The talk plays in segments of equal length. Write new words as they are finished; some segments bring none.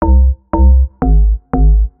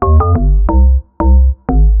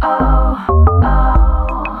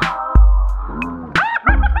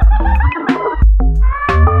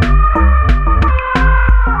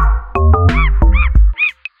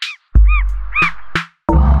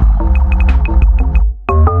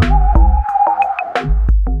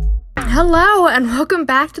Hello, and welcome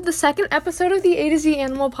back to the second episode of the A to Z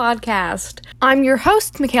Animal Podcast. I'm your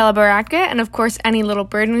host, Michaela Baraka, and of course, any little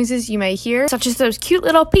bird noises you may hear, such as those cute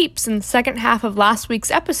little peeps in the second half of last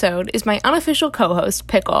week's episode, is my unofficial co-host,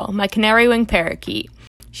 Pickle, my canary wing parakeet.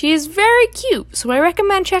 She is very cute, so I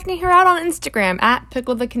recommend checking her out on Instagram at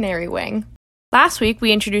Pickle the Canary Wing. Last week,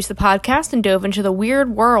 we introduced the podcast and dove into the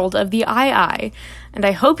weird world of the eye, and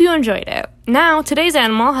I hope you enjoyed it. Now, today's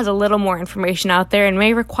animal has a little more information out there and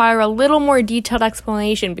may require a little more detailed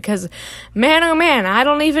explanation because, man oh man, I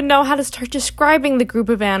don't even know how to start describing the group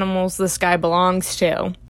of animals this guy belongs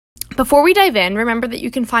to. Before we dive in, remember that you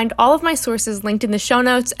can find all of my sources linked in the show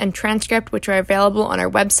notes and transcript, which are available on our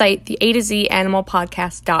website,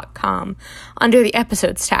 theatozanimalpodcast.com, under the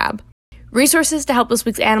Episodes tab. Resources to help this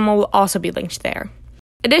week's animal will also be linked there.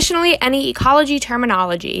 Additionally, any ecology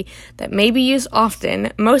terminology that may be used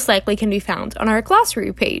often most likely can be found on our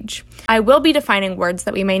glossary page. I will be defining words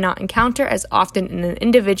that we may not encounter as often in an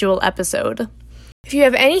individual episode. If you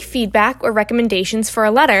have any feedback or recommendations for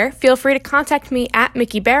a letter, feel free to contact me at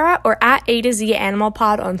Mickey Barra or at A to Z Animal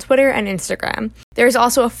Pod on Twitter and Instagram. There is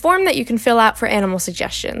also a form that you can fill out for animal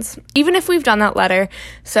suggestions, even if we've done that letter,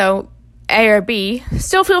 so A or B,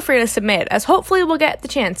 still feel free to submit, as hopefully we'll get the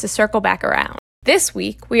chance to circle back around. This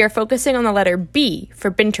week, we are focusing on the letter B for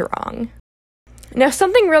Binturong. Now,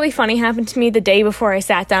 something really funny happened to me the day before I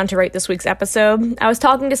sat down to write this week's episode. I was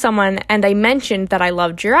talking to someone, and I mentioned that I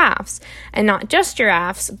love giraffes, and not just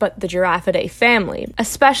giraffes, but the Giraffidae family,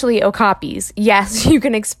 especially okapis. Yes, you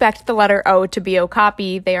can expect the letter O to be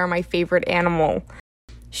okapi. They are my favorite animal.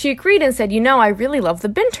 She agreed and said, I really love the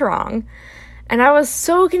Binturong. And I was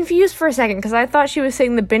so confused for a second because I thought she was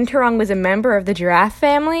saying the Binturong was a member of the giraffe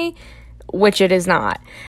family, which it is not.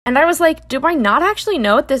 And I was like, do I not actually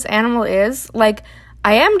know what this animal is? Like,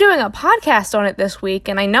 I am doing a podcast on it this week,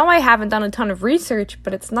 and I know I haven't done a ton of research,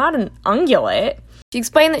 but it's not an ungulate. She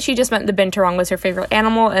explained that she just meant the Binturong was her favorite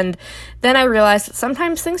animal, and then I realized that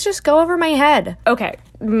sometimes things just go over my head. Okay,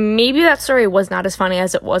 maybe that story was not as funny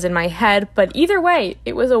as it was in my head, but either way,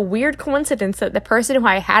 it was a weird coincidence that the person who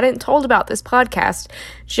I hadn't told about this podcast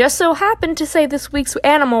just so happened to say this week's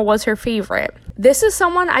animal was her favorite. This is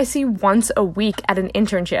someone I see once a week at an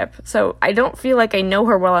internship, so I don't feel like I know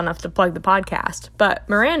her well enough to plug the podcast. But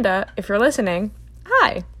Miranda, if you're listening,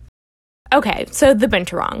 hi. Okay, so the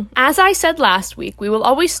Binturong. As I said last week, we will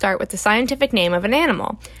always start with the scientific name of an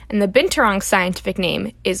animal, and the Binturong's scientific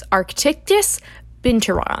name is Arctictis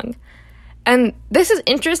binturong. And this is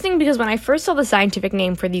interesting because when I first saw the scientific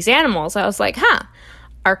name for these animals, I was like,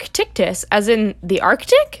 Arctictis, as in the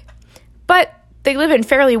Arctic? But they live in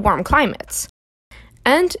fairly warm climates.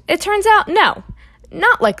 And it turns out, no,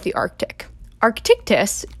 not like the Arctic.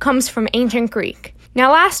 Arctictis comes from ancient Greek.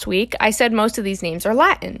 Now, last week, I said most of these names are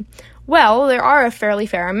Latin. Well, there are a fairly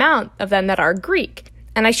fair amount of them that are Greek,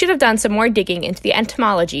 and I should have done some more digging into the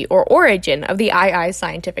etymology or origin of the ii's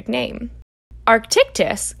scientific name.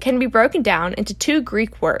 Arctictis can be broken down into two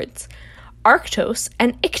Greek words, arctos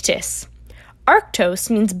and ictis. Arctos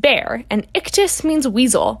means bear, and ictis means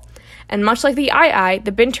weasel, and much like the ii,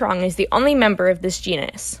 the Binturong is the only member of this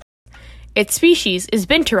genus. Its species is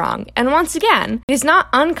Binturong, and once again, it is not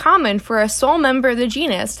uncommon for a sole member of the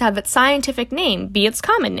genus to have its scientific name be its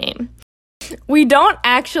common name. We don't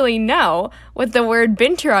actually know what the word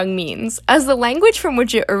Binturong means, as the language from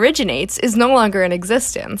which it originates is no longer in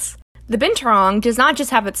existence. The Binturong does not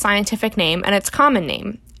just have its scientific name and its common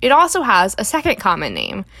name, it also has a second common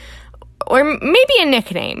name, or maybe a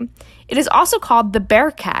nickname. It is also called the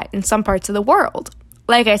bearcat in some parts of the world.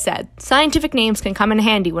 Like I said, scientific names can come in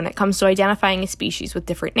handy when it comes to identifying a species with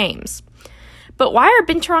different names. But why are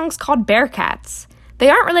Binturongs called bearcats? They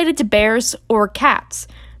aren't related to bears or cats,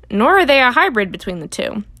 nor are they a hybrid between the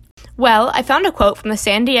two. Well, I found a quote from the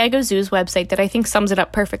San Diego Zoo's website that I think sums it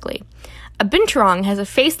up perfectly. A Binturong has a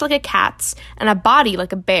face like a cat's and a body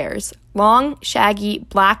like a bear's, long, shaggy,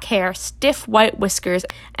 black hair, stiff white whiskers,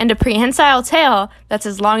 and a prehensile tail that's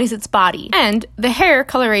as long as its body. And the hair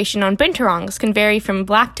coloration on Binturongs can vary from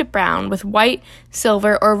black to brown with white,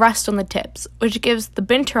 silver, or rust on the tips, which gives the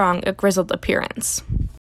Binturong a grizzled appearance.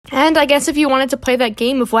 And I guess if you wanted to play that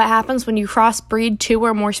game of what happens when you crossbreed two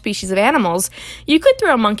or more species of animals, you could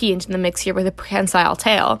throw a monkey into the mix here with a prehensile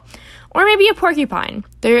tail. Or maybe a porcupine.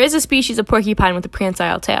 There is a species of porcupine with a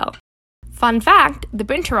prehensile tail. Fun fact, the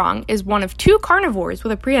Binturong is one of two carnivores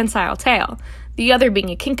with a prehensile tail, the other being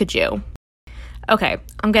a kinkajou. Okay,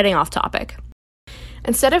 I'm getting off topic.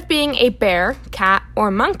 Instead of being a bear, cat, or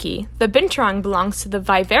monkey, the Binturong belongs to the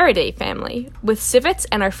Viverridae family, with civets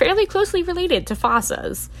and are fairly closely related to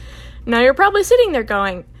fossas. Now you're probably sitting there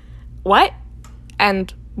going, what?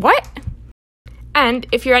 And what? And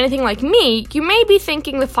if you're anything like me, you may be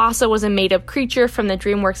thinking the fossa was a made-up creature from the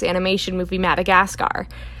DreamWorks animation movie Madagascar.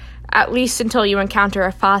 At least until you encounter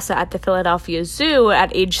a fossa at the Philadelphia Zoo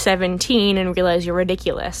at age 17 and realize you're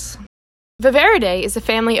ridiculous. Viverridae is a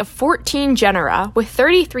family of 14 genera with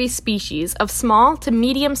 33 species of small to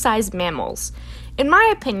medium-sized mammals. In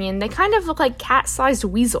my opinion, they kind of look like cat-sized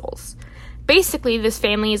weasels. Basically, this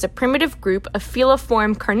family is a primitive group of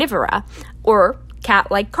feliform carnivora, or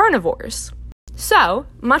cat-like carnivores. So,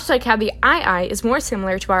 much like how the ii is more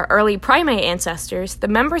similar to our early primate ancestors, the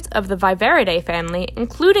members of the Viverridae family,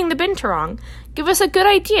 including the binturong, give us a good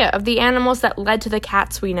idea of the animals that led to the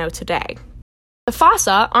cats we know today. The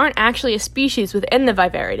fossa aren't actually a species within the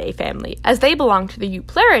Viverridae family, as they belong to the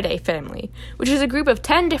Eupleridae family, which is a group of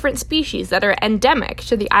 10 different species that are endemic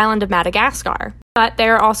to the island of Madagascar. But they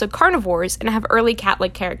are also carnivores and have early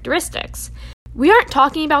cat-like characteristics. We aren't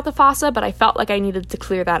talking about the fossa, but I felt like I needed to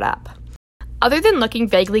clear that up. Other than looking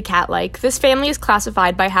vaguely cat-like, this family is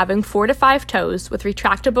classified by having 4 to 5 toes with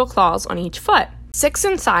retractable claws on each foot, 6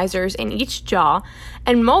 incisors in each jaw,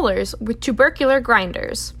 and molars with tubercular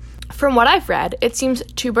grinders. From what I've read, it seems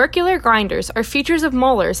tubercular grinders are features of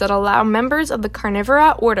molars that allow members of the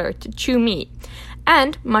carnivora order to chew meat.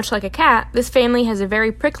 And, much like a cat, this family has a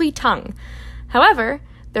very prickly tongue. However,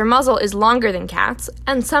 their muzzle is longer than cats,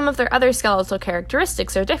 and some of their other skeletal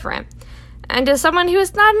characteristics are different. And as someone who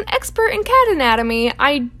is not an expert in cat anatomy,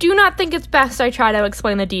 I do not think it's best I try to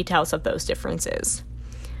explain the details of those differences.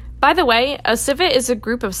 By the way, a civet is a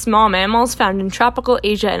group of small mammals found in tropical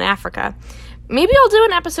Asia and Africa. Maybe I'll do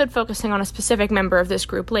an episode focusing on a specific member of this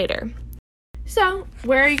group later. So,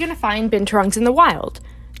 where are you going to find binturongs in the wild?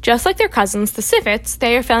 Just like their cousins, the civets,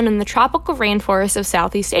 they are found in the tropical rainforests of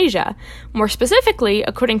Southeast Asia. More specifically,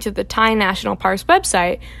 according to the Thai National Parks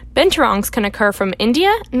website, binturongs can occur from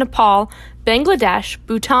India, Nepal, Bangladesh,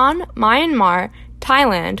 Bhutan, Myanmar,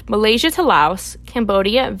 Thailand, Malaysia to Laos,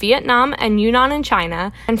 Cambodia, Vietnam, and Yunnan in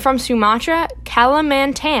China, and from Sumatra,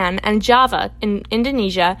 Kalimantan, and Java in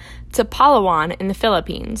Indonesia to Palawan in the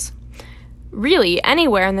Philippines. Really,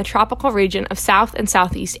 anywhere in the tropical region of South and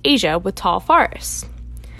Southeast Asia with tall forests.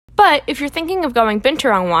 But if you're thinking of going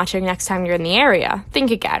binturong watching next time you're in the area,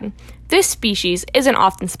 think again. This species isn't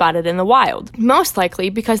often spotted in the wild, most likely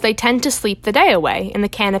because they tend to sleep the day away in the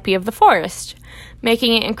canopy of the forest,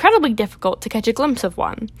 making it incredibly difficult to catch a glimpse of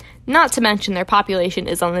one. Not to mention their population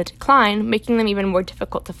is on the decline, making them even more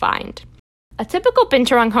difficult to find. A typical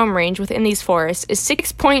binturong home range within these forests is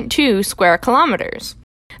 6.2 square kilometers.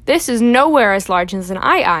 This is nowhere as large as an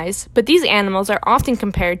ii, but these animals are often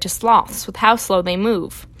compared to sloths with how slow they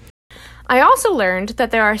move. I also learned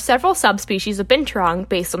that there are several subspecies of binturong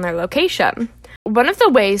based on their location. One of the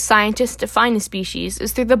ways scientists define a species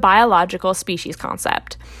is through the biological species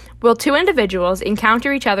concept. Will 2 individuals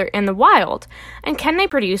encounter each other in the wild, and can they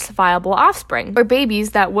produce viable offspring, or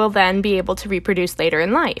babies that will then be able to reproduce later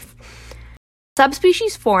in life?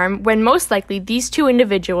 Subspecies form when most likely these 2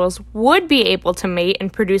 individuals would be able to mate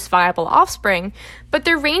and produce viable offspring, but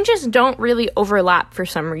their ranges don't really overlap for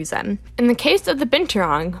some reason. In the case of the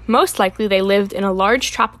binturong, most likely they lived in a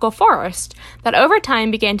large tropical forest that over time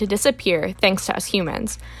began to disappear thanks to us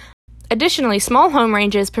humans. Additionally, small home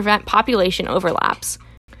ranges prevent population overlaps.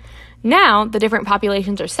 Now, the different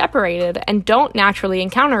populations are separated and don't naturally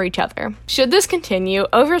encounter each other. Should this continue,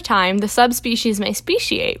 over time the subspecies may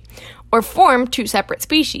speciate, or form 2 separate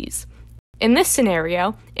species. In this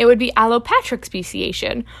scenario, it would be allopatric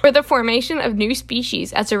speciation, or the formation of new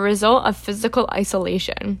species as a result of physical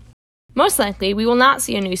isolation. Most likely, we will not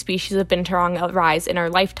see a new species of binturong arise in our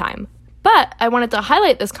lifetime. But I wanted to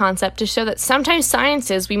highlight this concept to show that sometimes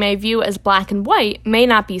sciences we may view as black and white may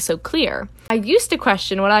not be so clear. I used to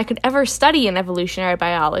question what I could ever study in evolutionary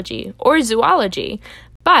biology, or zoology,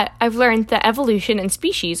 but I've learned that evolution and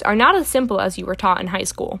species are not as simple as you were taught in high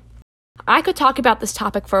school. I could talk about this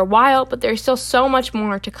topic for a while, but there's still so much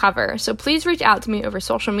more to cover, so please reach out to me over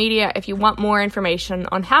social media if you want more information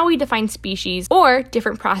on how we define species or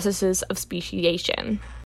different processes of speciation.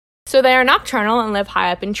 So they are nocturnal and live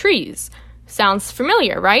high up in trees. Sounds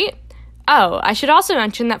familiar, right? Oh, I should also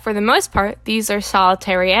mention that for the most part, these are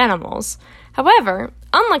solitary animals. However,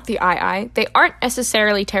 unlike the ii, they aren't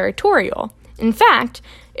necessarily territorial. In fact,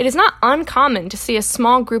 it is not uncommon to see a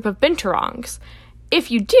small group of binturongs. If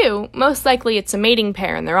you do, most likely it's a mating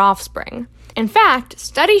pair and their offspring. In fact,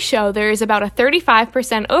 studies show there is about a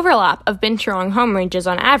 35% overlap of binturong home ranges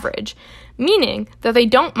on average, meaning that they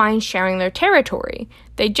don't mind sharing their territory,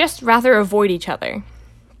 they just rather avoid each other.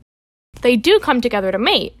 They do come together to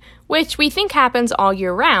mate, which we think happens all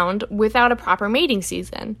year round without a proper mating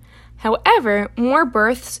season. However, more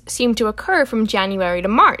births seem to occur from January to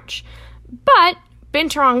March. But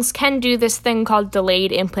binturongs can do this thing called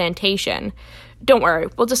delayed implantation. Don't worry,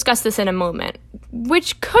 we'll discuss this in a moment,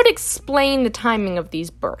 which could explain the timing of these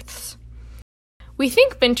births. We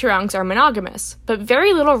think binturongs are monogamous, but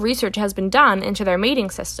very little research has been done into their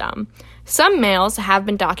mating system. Some males have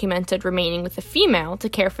been documented remaining with the female to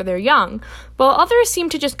care for their young, while others seem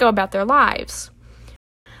to just go about their lives.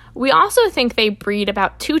 We also think they breed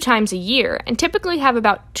about 2 times a year and typically have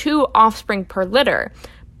about 2 offspring per litter,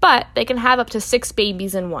 but they can have up to 6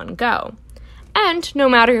 babies in one go. And no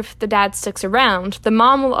matter if the dad sticks around, the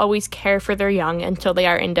mom will always care for their young until they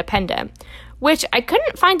are independent, which I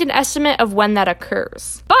couldn't find an estimate of when that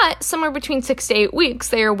occurs. But somewhere between 6 to 8 weeks,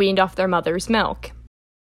 they are weaned off their mother's milk.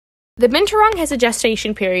 The binturong has a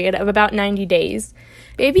gestation period of about 90 days.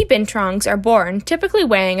 Baby binturongs are born typically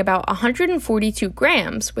weighing about 142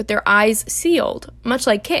 grams with their eyes sealed, much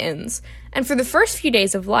like kittens, and for the first few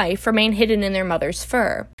days of life remain hidden in their mother's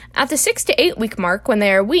fur. At the 6 to 8 week mark when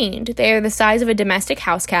they are weaned, they are the size of a domestic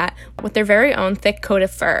house cat with their very own thick coat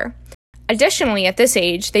of fur. Additionally, at this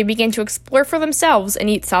age, they begin to explore for themselves and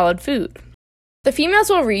eat solid food. The females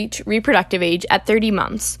will reach reproductive age at 30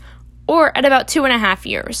 months, or at about 2.5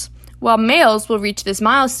 years, while males will reach this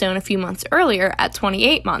milestone a few months earlier at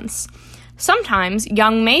 28 months. Sometimes,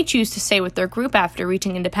 young may choose to stay with their group after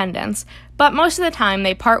reaching independence, but most of the time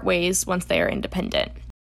they part ways once they are independent.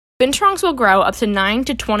 Binturongs will grow up to 9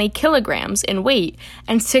 to 20 kilograms in weight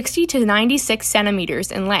and 60 to 96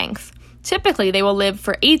 centimeters in length. Typically, they will live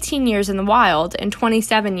for 18 years in the wild and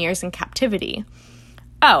 27 years in captivity.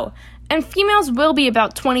 Oh, and females will be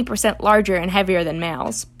about 20% larger and heavier than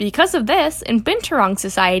males. Because of this, in binturong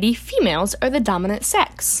society, females are the dominant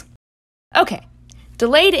sex. Okay,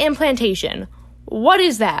 delayed implantation. What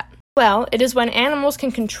is that? Well, it is when animals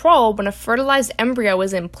can control when a fertilized embryo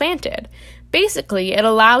is implanted. Basically, it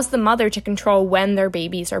allows the mother to control when their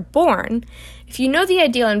babies are born. If you know the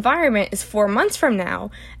ideal environment is 4 months from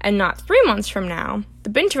now, and not 3 months from now, the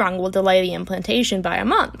binturong will delay the implantation by a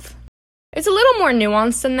month. It's a little more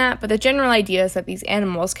nuanced than that, but the general idea is that these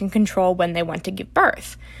animals can control when they want to give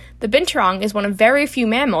birth. The binturong is one of very few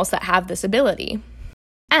mammals that have this ability.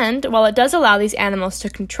 And, while it does allow these animals to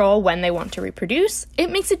control when they want to reproduce, it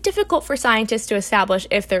makes it difficult for scientists to establish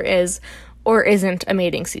if there is or isn't a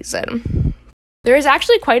mating season. There is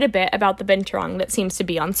actually quite a bit about the binturong that seems to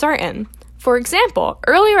be uncertain. For example,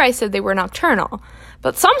 earlier I said they were nocturnal,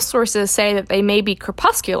 but some sources say that they may be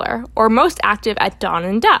crepuscular, or most active at dawn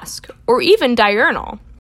and dusk, or even diurnal.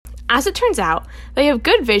 As it turns out, they have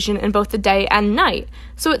good vision in both the day and night,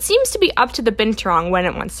 so it seems to be up to the binturong when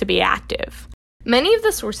it wants to be active. Many of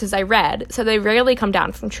the sources I read said they rarely come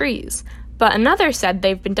down from trees, but another said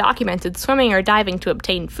they've been documented swimming or diving to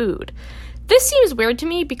obtain food. This seems weird to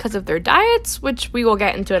me because of their diets, which we will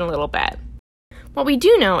get into in a little bit. What we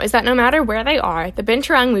do know is that no matter where they are, the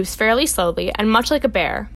binturong moves fairly slowly and much like a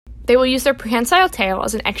bear. They will use their prehensile tail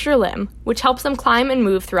as an extra limb, which helps them climb and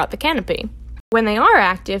move throughout the canopy. When they are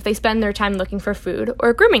active, they spend their time looking for food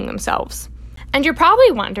or grooming themselves. And you're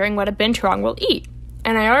probably wondering what a binturong will eat.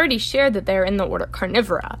 And I already shared that they're in the order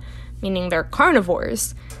Carnivora, meaning they're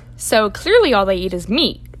carnivores. So clearly all they eat is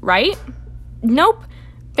meat, right? Nope.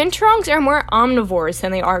 Binturongs are more omnivores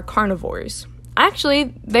than they are carnivores.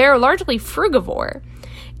 Actually, they are largely frugivore.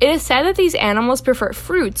 It is said that these animals prefer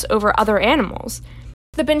fruits over other animals.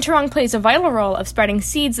 The binturong plays a vital role of spreading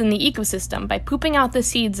seeds in the ecosystem by pooping out the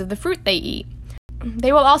seeds of the fruit they eat.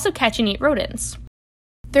 They will also catch and eat rodents.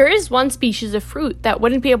 There is one species of fruit that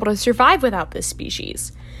wouldn't be able to survive without this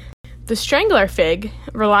species. The strangler fig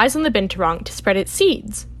relies on the binturong to spread its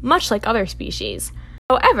seeds, much like other species.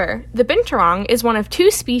 However, the binturong is one of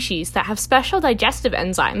 2 species that have special digestive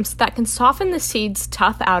enzymes that can soften the seed's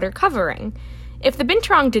tough outer covering. If the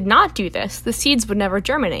binturong did not do this, the seeds would never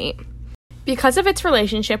germinate. Because of its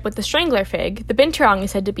relationship with the strangler fig, the binturong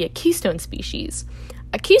is said to be a keystone species.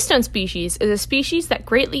 A keystone species is a species that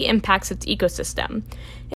greatly impacts its ecosystem.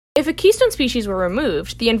 If a keystone species were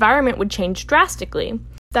removed, the environment would change drastically.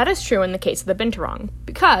 That is true in the case of the binturong,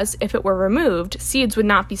 because if it were removed, seeds would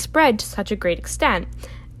not be spread to such a great extent,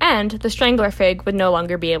 and the strangler fig would no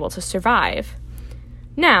longer be able to survive.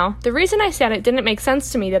 Now, the reason I said it didn't make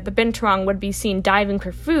sense to me that the binturong would be seen diving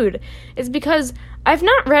for food is because I've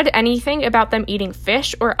not read anything about them eating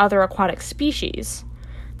fish or other aquatic species.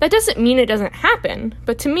 That doesn't mean it doesn't happen,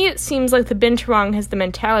 but to me it seems like the binturong has the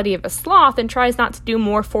mentality of a sloth and tries not to do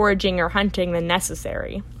more foraging or hunting than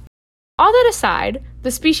necessary. All that aside,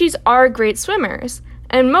 the species are great swimmers,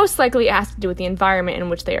 and most likely it has to do with the environment in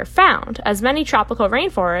which they are found, as many tropical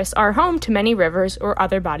rainforests are home to many rivers or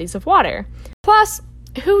other bodies of water. Plus,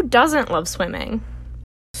 who doesn't love swimming?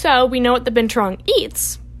 So, we know what the binturong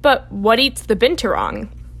eats, But what eats the binturong?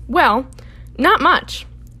 Well, not much.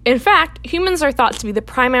 In fact, humans are thought to be the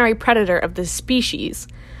primary predator of this species.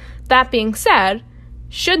 That being said,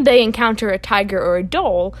 should they encounter a tiger or a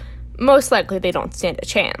dhole, most likely they don't stand a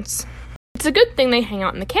chance. It's a good thing they hang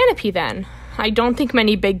out in the canopy then. I don't think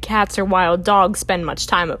many big cats or wild dogs spend much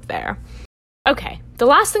time up there. Okay, the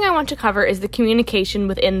last thing I want to cover is the communication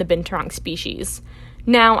within the binturong species.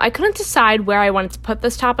 Now, I couldn't decide where I wanted to put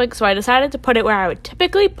this topic, so I decided to put it where I would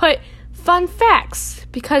typically put fun facts,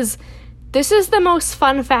 because this is the most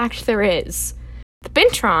fun fact there is. The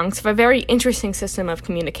binturongs have a very interesting system of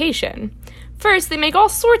communication. First, they make all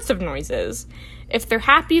sorts of noises. If they're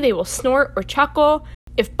happy, they will snort or chuckle.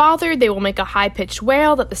 If bothered, they will make a high-pitched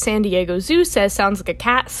wail that the San Diego Zoo says sounds like a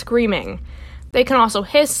cat screaming. They can also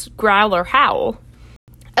hiss, growl, or howl.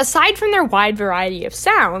 Aside from their wide variety of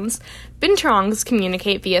sounds, binturongs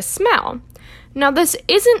communicate via smell. Now, this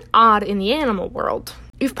isn't odd in the animal world.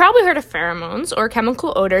 You've probably heard of pheromones, or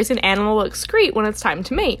chemical odors an animal will excrete when it's time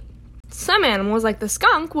to mate. Some animals, like the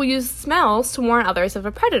skunk, will use smells to warn others of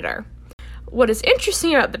a predator. What is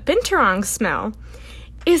interesting about the binturong smell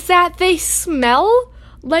is that they smell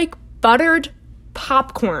like buttered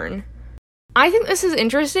popcorn. I think this is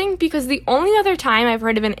interesting because the only other time I've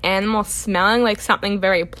heard of an animal smelling like something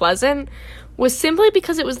very pleasant was simply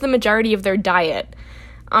because it was the majority of their diet.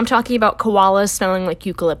 I'm talking about koalas smelling like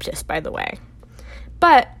eucalyptus, by the way.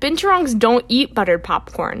 But binturongs don't eat buttered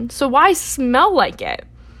popcorn, so why smell like it?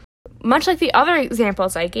 Much like the other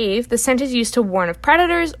examples I gave, the scent is used to warn of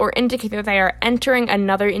predators or indicate that they are entering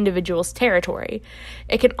another individual's territory.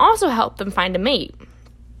 It can also help them find a mate.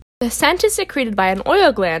 The scent is secreted by an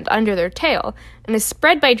oil gland under their tail and is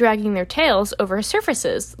spread by dragging their tails over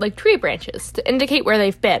surfaces, like tree branches, to indicate where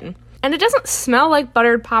they've been. And it doesn't smell like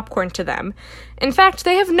buttered popcorn to them. In fact,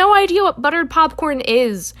 they have no idea what buttered popcorn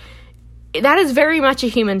is. That is very much a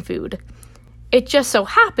human food. It just so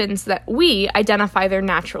happens that we identify their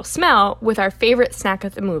natural smell with our favorite snack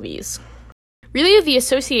at the movies. Really, the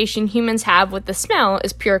association humans have with the smell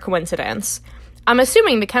is pure coincidence. I'm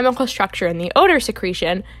assuming the chemical structure in the odor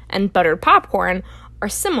secretion and buttered popcorn are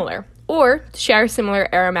similar, or share similar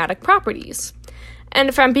aromatic properties. And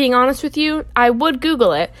if I'm being honest with you, I would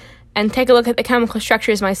Google it and take a look at the chemical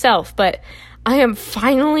structures myself, but I am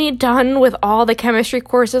finally done with all the chemistry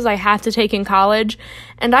courses I have to take in college,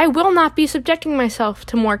 and I will not be subjecting myself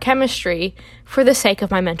to more chemistry for the sake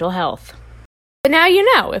of my mental health. But now you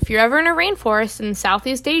know, if you're ever in a rainforest in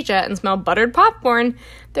Southeast Asia and smell buttered popcorn,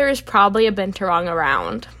 there is probably a binturong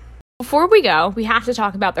around. Before we go, we have to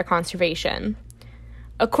talk about their conservation.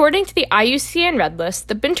 According to the IUCN Red List,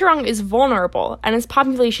 the binturong is vulnerable and its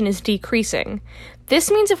population is decreasing. This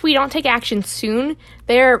means if we don't take action soon,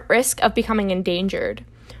 they are at risk of becoming endangered.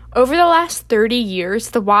 Over the last 30 years,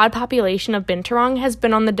 the wild population of binturong has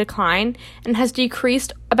been on the decline and has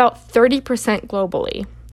decreased about 30% globally.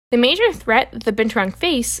 The major threat that the binturong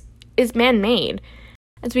face is man-made.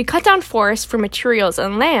 As we cut down forests for materials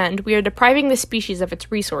and land, we are depriving the species of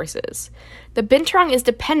its resources. The binturong is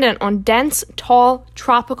dependent on dense, tall,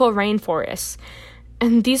 tropical rainforests,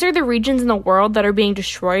 and these are the regions in the world that are being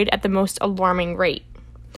destroyed at the most alarming rate.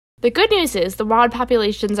 The good news is the wild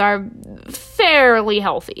populations are fairly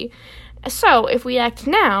healthy. So, if we act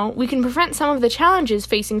now, we can prevent some of the challenges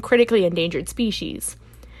facing critically endangered species.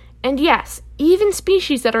 And yes, even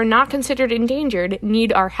species that are not considered endangered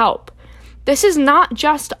need our help. This is not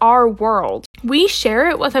just our world. We share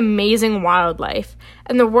it with amazing wildlife,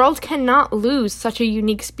 and the world cannot lose such a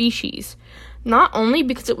unique species. Not only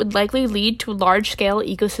because it would likely lead to large-scale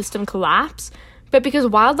ecosystem collapse, but because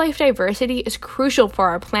wildlife diversity is crucial for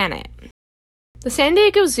our planet. The San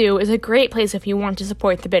Diego Zoo is a great place if you want to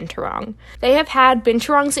support the binturong. They have had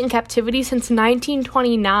binturongs in captivity since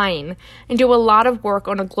 1929 and do a lot of work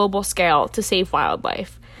on a global scale to save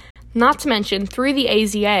wildlife. Not to mention, through the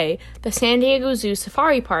AZA, the San Diego Zoo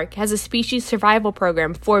Safari Park has a species survival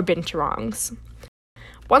program for binturongs.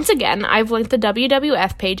 Once again, I've linked the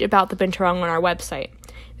WWF page about the binturong on our website.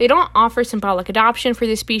 They don't offer symbolic adoption for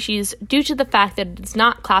the species due to the fact that it is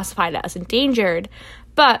not classified as endangered,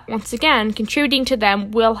 but once again, contributing to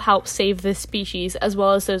them will help save this species as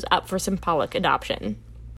well as those up for symbolic adoption.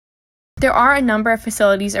 There are a number of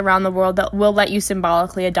facilities around the world that will let you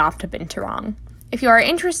symbolically adopt a binturong. If you are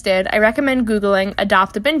interested, I recommend Googling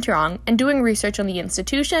Adopt a Binturong and doing research on the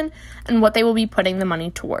institution and what they will be putting the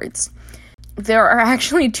money towards. There are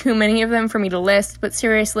actually too many of them for me to list, but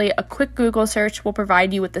seriously, a quick Google search will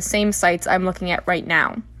provide you with the same sites I'm looking at right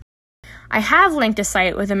now. I have linked a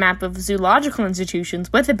site with a map of zoological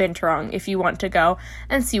institutions with a binturong if you want to go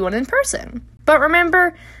and see one in person. But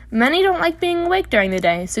remember, many don't like being awake during the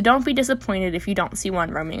day, so don't be disappointed if you don't see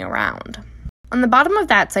one roaming around. On the bottom of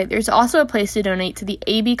that site, there's also a place to donate to the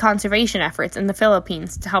AB conservation efforts in the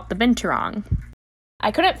Philippines to help the binturong.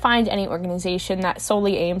 I couldn't find any organization that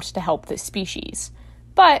solely aimed to help this species,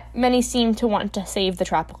 but many seem to want to save the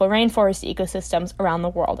tropical rainforest ecosystems around the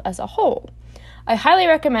world as a whole. I highly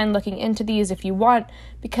recommend looking into these if you want,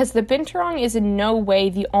 because the binturong is in no way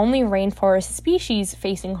the only rainforest species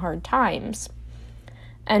facing hard times.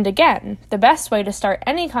 And again, the best way to start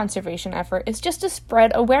any conservation effort is just to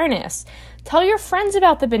spread awareness. Tell your friends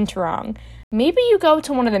about the binturong. Maybe you go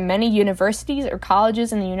to one of the many universities or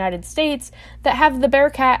colleges in the United States that have the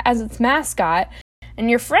bearcat as its mascot, and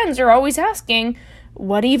your friends are always asking,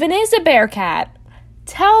 what even is a bearcat?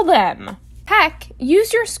 Tell them. Heck,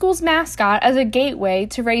 use your school's mascot as a gateway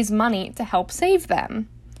to raise money to help save them.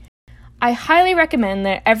 I highly recommend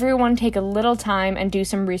that everyone take a little time and do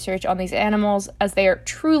some research on these animals, as they are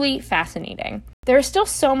truly fascinating. There is still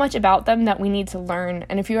so much about them that we need to learn,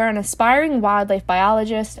 and if you are an aspiring wildlife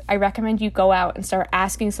biologist, I recommend you go out and start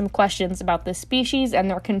asking some questions about this species and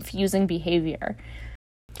their confusing behavior.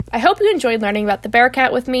 I hope you enjoyed learning about the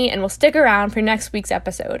bearcat with me and will stick around for next week's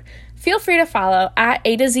episode. Feel free to follow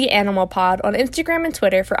 @A2Z Animal Pod on Instagram and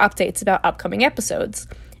Twitter for updates about upcoming episodes.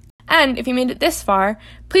 And if you made it this far,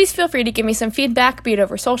 please feel free to give me some feedback, be it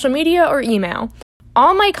over social media or email.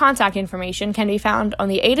 All my contact information can be found on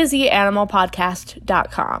the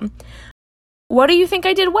A2ZAnimalPodcast.com. What do you think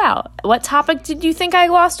I did well? What topic did you think I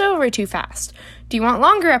glossed over too fast? Do you want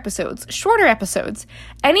longer episodes, shorter episodes?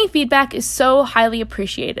 Any feedback is so highly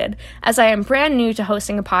appreciated, as I am brand new to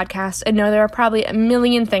hosting a podcast and know there are probably a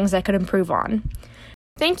million things I could improve on.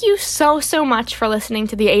 Thank you so much for listening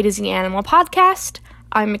to the A2Z Animal Podcast.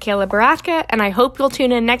 I'm Michaela Baratka, and I hope you'll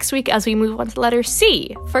tune in next week as we move on to letter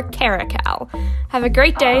C for Caracal. Have a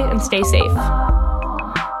great day and stay safe.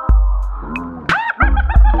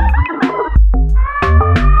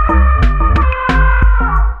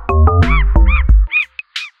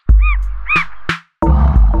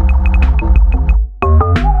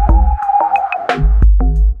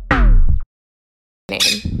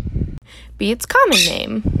 Name. B, its common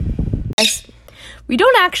name. We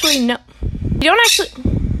don't actually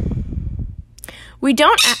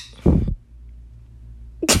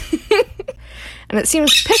and it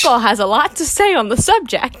seems Pickle has a lot to say on the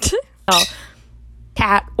subject.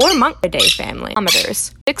 Cat or Monkidae family.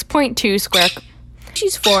 6.2 square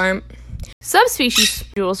species form. Subspecies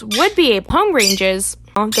rules would be a home ranges.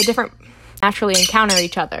 The different naturally encounter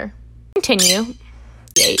each other. Continue.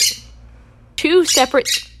 8. 2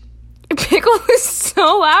 separate. Pickle is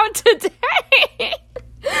so loud today.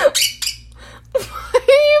 Why are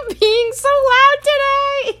you being so loud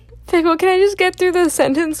today? Pickle, can I just get through the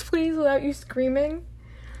sentence, please, without you screaming?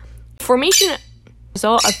 Formation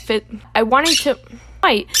result of fit. I wanted to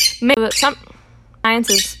make some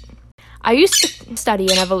sciences. I used to study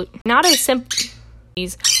an evolution, not a simple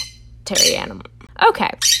terry animal.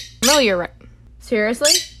 Okay, familiar, right?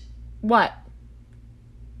 Seriously? What?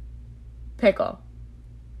 Pickle.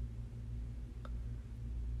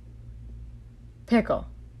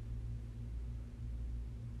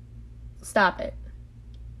 Stop it.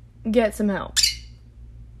 Get some help.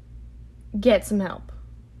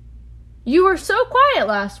 You were so quiet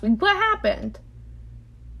last week. What happened?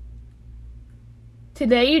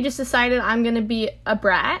 Today you just decided I'm gonna be a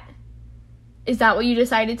brat? Is that what you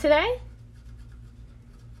decided today?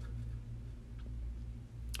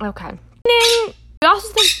 Okay. We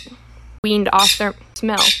also think weaned off their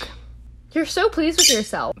milk. You're so pleased with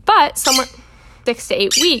yourself. But someone 6 to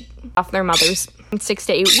 8 weeks off their mothers. In 6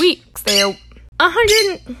 to 8 weeks, they are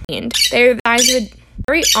 100 and they're the size of a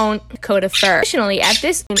very own coat of fur. Additionally, at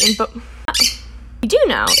this we do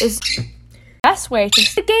know is the best way to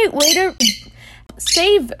mitigate later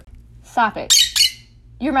save. Stop it.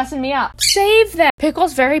 You're messing me up. Save them.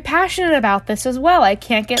 Pickle's very passionate about this as well. I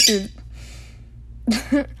can't get through.